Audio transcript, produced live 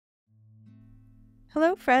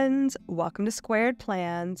Hello friends, welcome to Squaird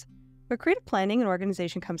Plans, where creative planning and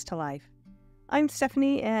organization comes to life. I'm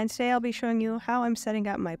Stephanie, and today I'll be showing you how I'm setting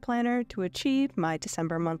up my planner to achieve my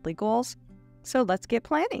December monthly goals. So let's get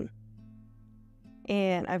planning.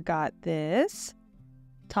 And I've got this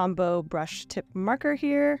Tombow brush tip marker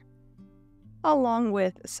here, along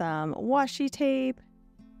with some washi tape,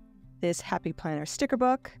 this Happy Planner sticker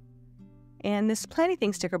book, and this Planny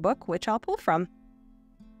Thing sticker book, which I'll pull from.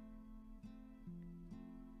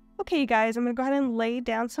 Okay, you guys, I'm going to go ahead and lay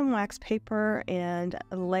down some wax paper and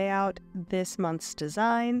lay out this month's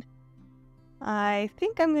design. I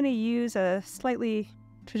think I'm going to use a slightly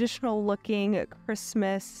traditional looking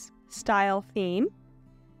Christmas style theme.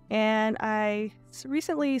 And I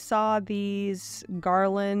recently saw these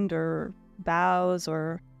garland or boughs,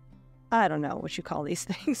 or I don't know what you call these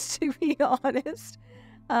things, to be honest.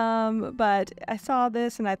 But I saw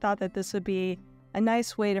this and I thought that this would be a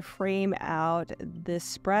nice way to frame out this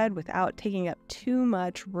spread without taking up too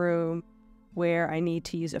much room where I need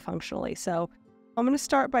to use it functionally. So I'm going to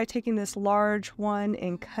start by taking this large one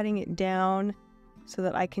and cutting it down so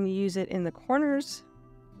that I can use it in the corners.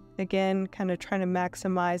 Again, kind of trying to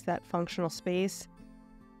maximize that functional space.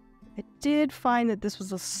 I did find that this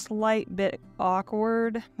was a slight bit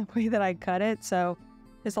awkward, the way that I cut it. So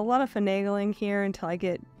there's a lot of finagling here until I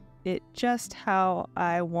get it just how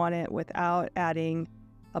I want it without adding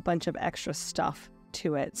a bunch of extra stuff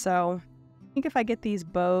to it. So I think if I get these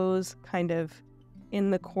bows kind of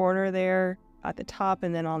in the corner there at the top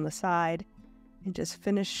and then on the side and just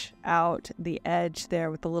finish out the edge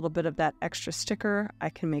there with a little bit of that extra sticker,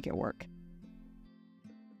 I can make it work.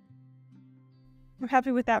 I'm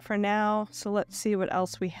happy with that for now. So let's see what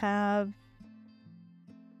else we have.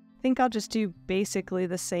 I think I'll just do basically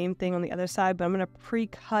the same thing on the other side, but I'm going to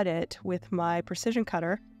pre-cut it with my precision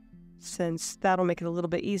cutter since that'll make it a little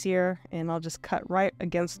bit easier, and I'll just cut right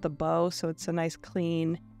against the bow so it's a nice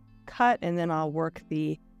clean cut, and then I'll work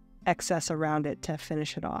the excess around it to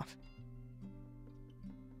finish it off.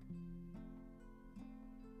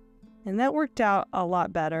 And that worked out a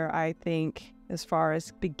lot better, I think, as far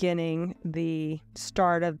as beginning the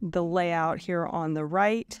start of the layout here on the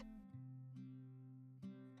right.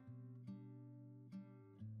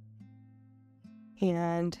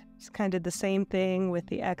 And just kind of did the same thing with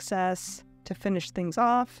the excess to finish things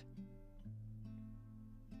off.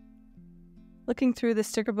 Looking through the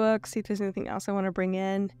sticker book, see if there's anything else I want to bring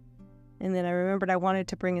in. And then I remembered I wanted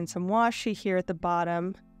to bring in some washi here at the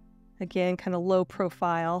bottom. Again, kind of low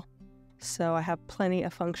profile, so I have plenty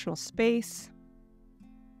of functional space.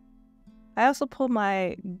 I also pulled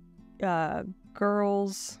my go-getter,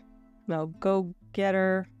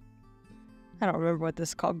 I don't remember what this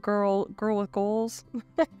is called, Girl with Goals,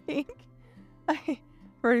 I think. I've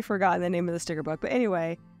already forgotten the name of the sticker book. But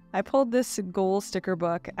anyway, I pulled this goal sticker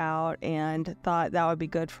book out and thought that would be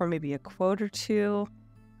good for maybe a quote or two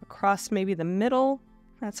across maybe the middle.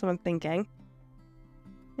 That's what I'm thinking.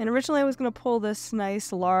 And originally I was going to pull this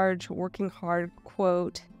nice, large, working hard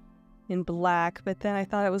quote in black, but then I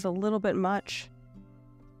thought it was a little bit much.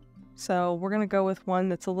 So we're going to go with one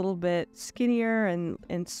that's a little bit skinnier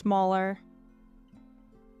and smaller.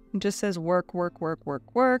 It just says work, work, work,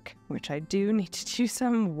 work, work, which I do need to do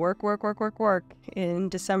some work in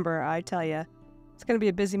December, I tell you. It's going to be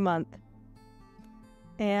a busy month.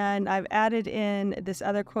 And I've added in this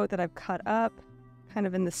other quote that I've cut up, kind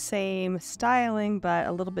of in the same styling, but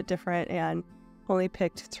a little bit different, and only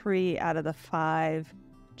picked 3 out of the 5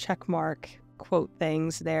 checkmark quote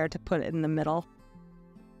things there to put it in the middle.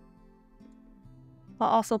 I'll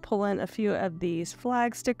also pull in a few of these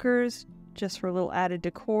flag stickers, just for a little added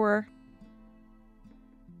decor.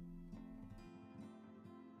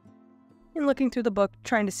 And looking through the book,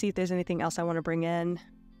 trying to see if there's anything else I want to bring in.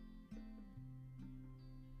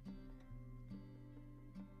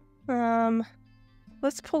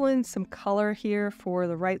 Let's pull in some color here for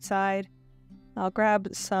the right side. I'll grab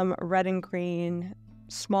some red and green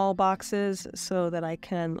small boxes so that I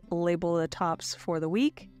can label the tops for the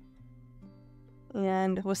week.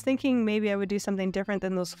 And was thinking maybe I would do something different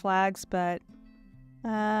than those flags, but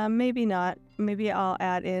maybe not. Maybe I'll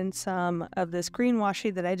add in some of this green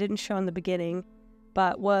washi that I didn't show in the beginning,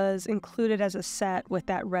 but was included as a set with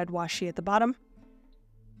that red washi at the bottom.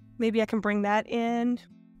 Maybe I can bring that in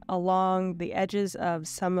along the edges of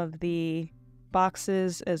some of the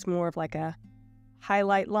boxes as more of like a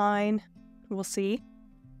highlight line. We'll see.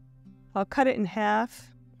 I'll cut it in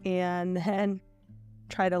half and then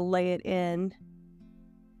try to lay it in.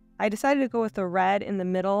 I decided to go with the red in the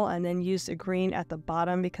middle and then use the green at the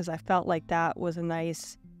bottom because I felt like that was a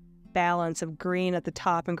nice balance of green at the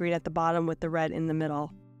top and green at the bottom with the red in the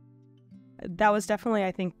middle. that was definitely,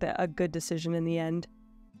 I think, a good decision in the end.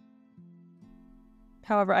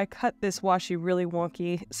 However, I cut this washi really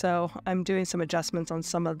wonky, so I'm doing some adjustments on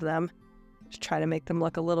some of them to try to make them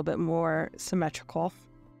look a little bit more symmetrical.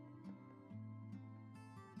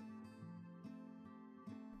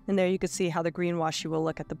 And there you can see how the green washi will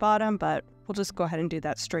look at the bottom, but we'll just go ahead and do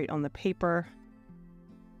that straight on the paper.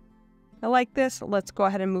 I like this. Let's go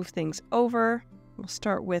ahead and move things over. We'll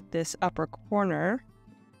start with this upper corner.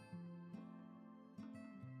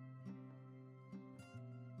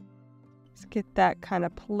 Let's get that kind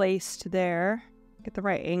of placed there. Get the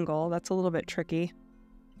right angle. That's a little bit tricky.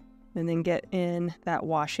 And then get in that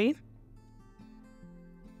washi.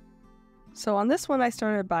 So on this one, I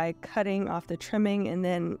started by cutting off the trimming and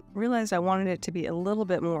then realized I wanted it to be a little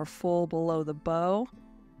bit more full below the bow.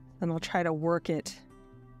 And I'll try to work it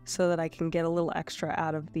so that I can get a little extra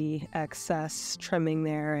out of the excess trimming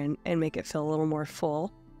there and make it feel a little more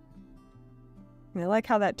full. And I like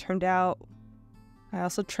how that turned out. I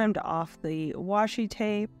also trimmed off the washi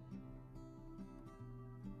tape.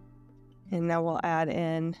 And now we'll add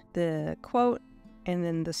in the quote and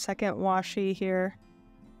then the second washi here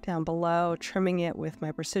down below, trimming it with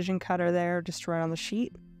my precision cutter there, just right on the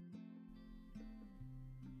sheet.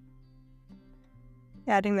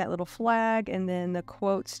 Adding that little flag and then the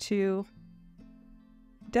quotes too.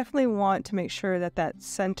 Definitely want to make sure that that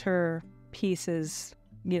center piece is,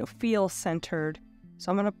 feel centered.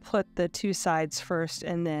 So I'm going to put the two sides first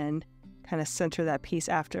and then kind of center that piece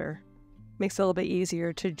after. Makes it a little bit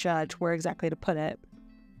easier to judge where exactly to put it.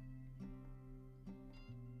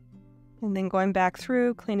 And then going back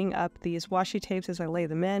through, cleaning up these washi tapes as I lay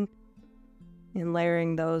them in, and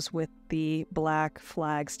layering those with the black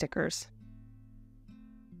flag stickers.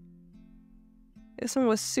 This one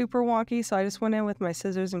was super wonky, so I just went in with my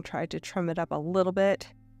scissors and tried to trim it up a little bit.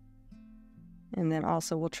 And then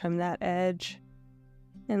also we'll trim that edge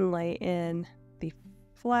and lay in the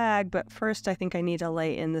flag, but first I think I need to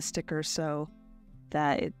lay in the sticker so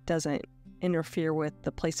that it doesn't interfere with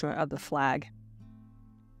the placement of the flag.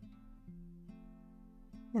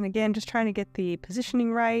 And again, just trying to get the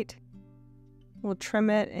positioning right. We'll trim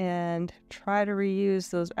it and try to reuse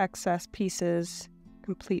those excess pieces,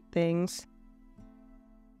 complete things.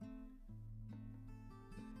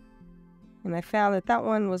 And I found that that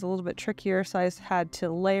one was a little bit trickier, so I just had to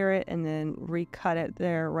layer it and then recut it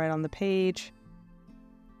there right on the page.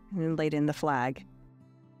 And then laid in the flag.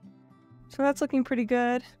 So that's looking pretty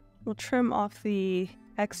good. We'll trim off the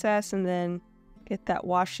excess and then get that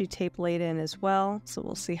washi tape laid in as well. So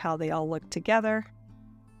we'll see how they all look together.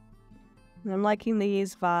 And I'm liking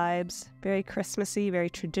these vibes. Very Christmassy, very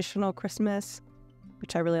traditional Christmas,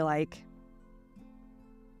 which I really like.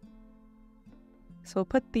 So we'll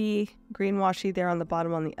put the green washi there on the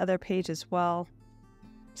bottom on the other page as well.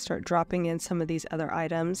 Start dropping in some of these other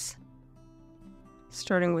items.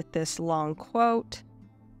 Starting with this long quote.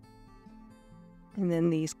 And then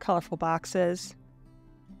these colorful boxes.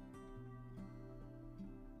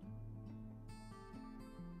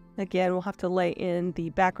 Again, we'll have to lay in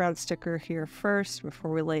the background sticker here first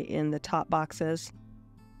before we lay in the top boxes.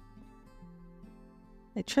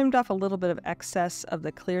 I trimmed off a little bit of excess of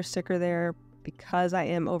the clear sticker there because I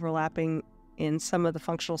am overlapping in some of the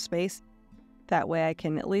functional space. That way I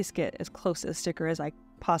can at least get as close to the sticker as I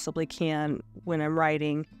possibly can when I'm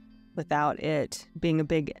writing without it being a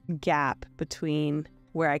big gap between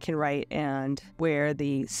where I can write and where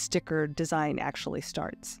the sticker design actually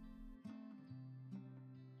starts.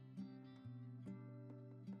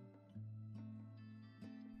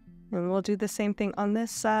 And we'll do the same thing on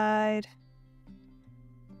this side,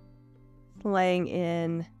 laying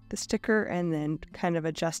in the sticker and then kind of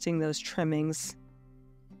adjusting those trimmings,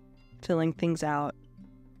 filling things out.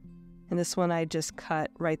 And this one I just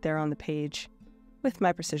cut right there on the page with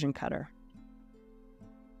my precision cutter.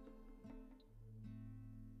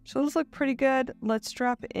 So those look pretty good. Let's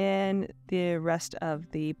drop in the rest of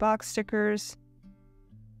the box stickers.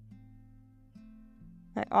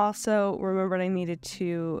 I also remembered I needed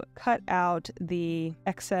to cut out the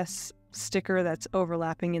excess sticker that's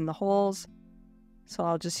overlapping in the holes. So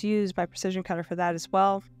I'll just use my precision cutter for that as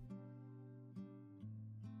well.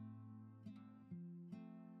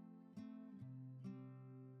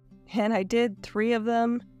 And I did 3 of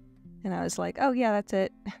them, and I was like, oh yeah, that's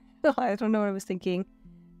it. I don't know what I was thinking,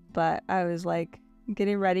 but I was like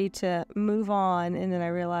getting ready to move on, and then I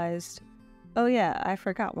realized, oh yeah, I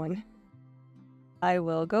forgot one. I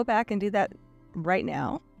will go back and do that right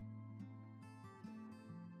now.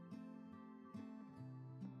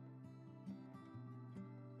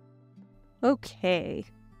 Okay,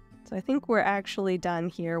 so I think we're actually done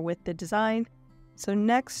here with the design. So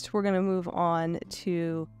next we're going to move on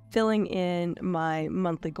to filling in my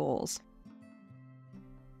monthly goals.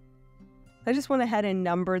 I just went ahead and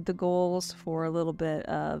numbered the goals for a little bit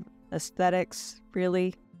of aesthetics,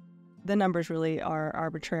 really. The numbers really are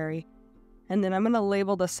arbitrary. And then I'm going to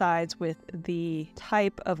label the sides with the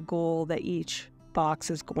type of goal that each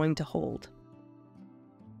box is going to hold.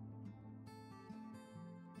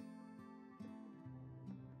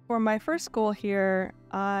 For my first goal here,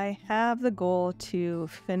 I have the goal to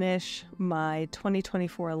finish my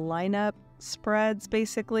 2024 lineup spreads,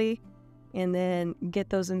 basically, and then get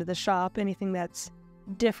those into the shop, anything that's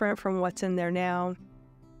different from what's in there now.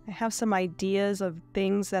 I have some ideas of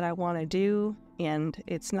things that I want to do, and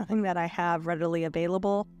it's nothing that I have readily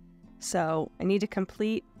available. So I need to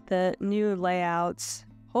complete the new layouts,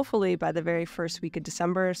 hopefully by the very first week of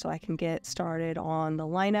December, so I can get started on the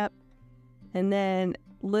lineup. And then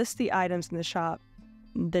list the items in the shop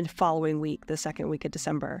the following week, the second week of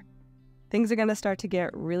December. Things are going to start to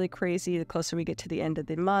get really crazy the closer we get to the end of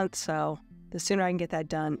the month, so the sooner I can get that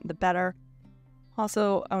done, the better.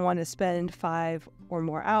 Also, I want to spend 5 or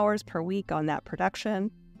more hours per week on that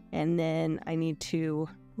production, and then I need to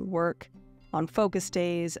work on focus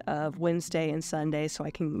days of Wednesday and Sunday so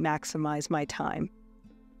I can maximize my time.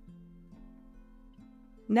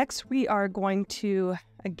 Next, we are going to,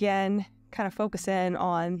 again, kind of focus in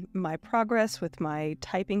on my progress with my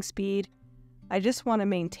typing speed. I just want to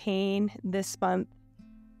maintain this month.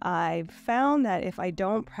 I've found that if I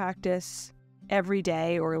don't practice every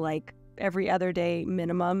day or like every other day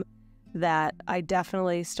minimum, that I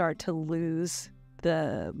definitely start to lose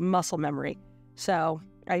the muscle memory. So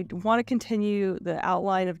I want to continue the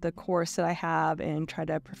outline of the course that I have and try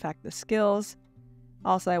to perfect the skills.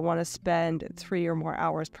 Also, I want to spend 3 or more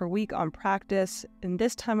hours per week on practice, and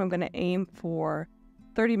this time I'm going to aim for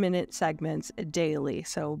 30-minute segments daily.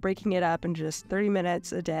 So breaking it up in just 30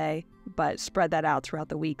 minutes a day, but spread that out throughout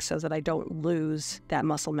the week so that I don't lose that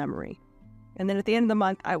muscle memory. And then at the end of the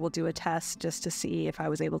month, I will do a test just to see if I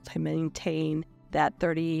was able to maintain that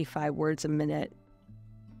 35 words a minute.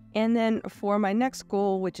 And then for my next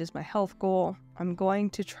goal, which is my health goal, I'm going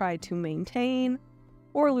to try to maintain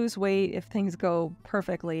or lose weight if things go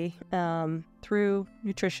perfectly through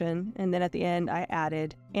nutrition. And then at the end, I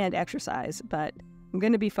added and exercise, but I'm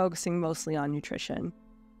going to be focusing mostly on nutrition.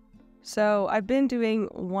 So I've been doing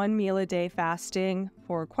 1 meal a day fasting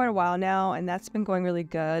for quite a while now, and that's been going really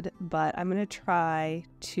good, but I'm going to try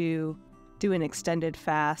to do an extended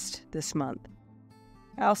fast this month.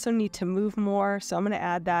 I also need to move more, so I'm going to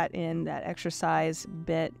add that in that exercise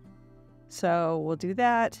bit. So we'll do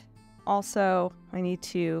that. Also, I need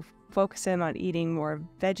to focus in on eating more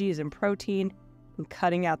veggies and protein and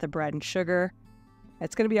cutting out the bread and sugar.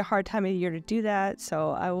 It's going to be a hard time of year to do that, so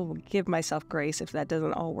I will give myself grace if that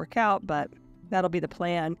doesn't all work out, but that'll be the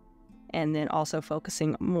plan. And then also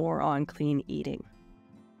focusing more on clean eating.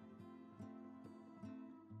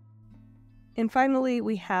 And finally,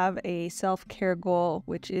 we have a self-care goal,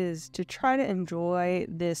 which is to try to enjoy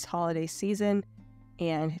this holiday season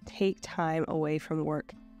and take time away from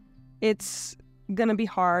work. It's going to be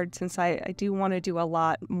hard since I do want to do a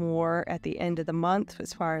lot more at the end of the month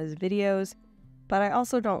as far as videos, but I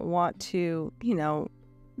also don't want to,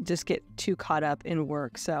 just get too caught up in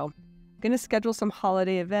work. So I'm going to schedule some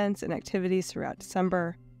holiday events and activities throughout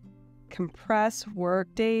December, compress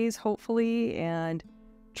work days, hopefully, and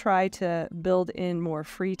try to build in more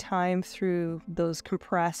free time through those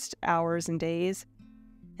compressed hours and days.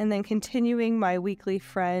 And then continuing my weekly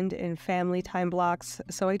friend and family time blocks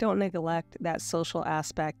so I don't neglect that social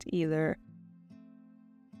aspect either.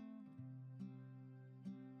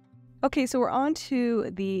 Okay, so we're on to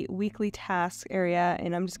the weekly task area,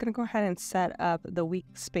 and I'm just going to go ahead and set up the week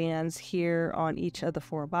spans here on each of the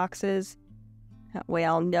 4 boxes. That way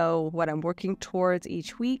I'll know what I'm working towards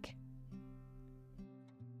each week.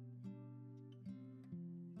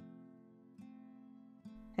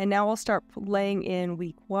 And now I'll start laying in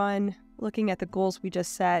week 1, looking at the goals we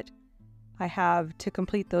just set. I have to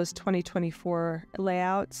complete those 2024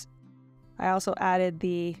 layouts. I also added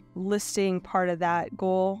the listing part of that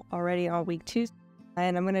goal already on week 2.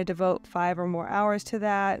 And I'm going to devote 5 or more hours to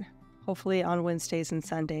that, hopefully on Wednesdays and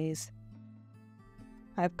Sundays.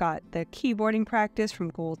 I've got the keyboarding practice from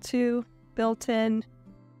goal 2 built in.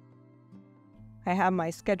 I have my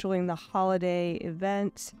scheduling the holiday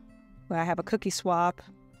event where I have a cookie swap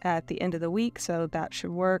at the end of the week, so that should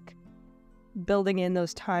work. Building in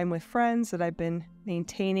those time with friends that I've been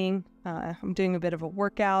maintaining. I'm doing a bit of a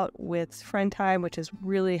workout with friend time, which is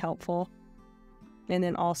really helpful. And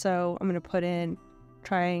then also I'm going to put in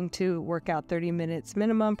trying to work out 30 minutes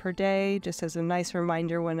minimum per day, just as a nice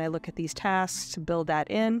reminder when I look at these tasks to build that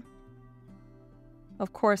in.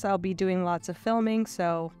 Of course, I'll be doing lots of filming,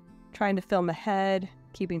 so trying to film ahead,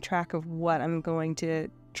 keeping track of what I'm going to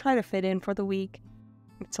try to fit in for the week.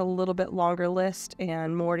 It's a little bit longer list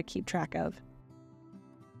and more to keep track of.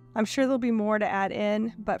 I'm sure there'll be more to add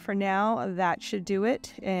in, but for now, that should do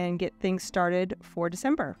it and get things started for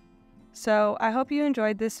December. So I hope you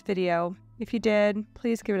enjoyed this video. If you did,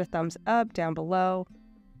 please give it a thumbs up down below.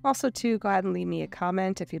 Also, too, go ahead and leave me a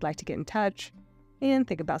comment if you'd like to get in touch, and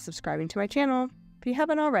think about subscribing to my channel if you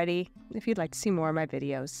haven't already, if you'd like to see more of my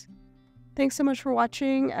videos. Thanks so much for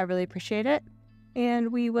watching. I really appreciate it,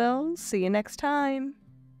 and we will see you next time.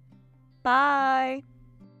 Bye!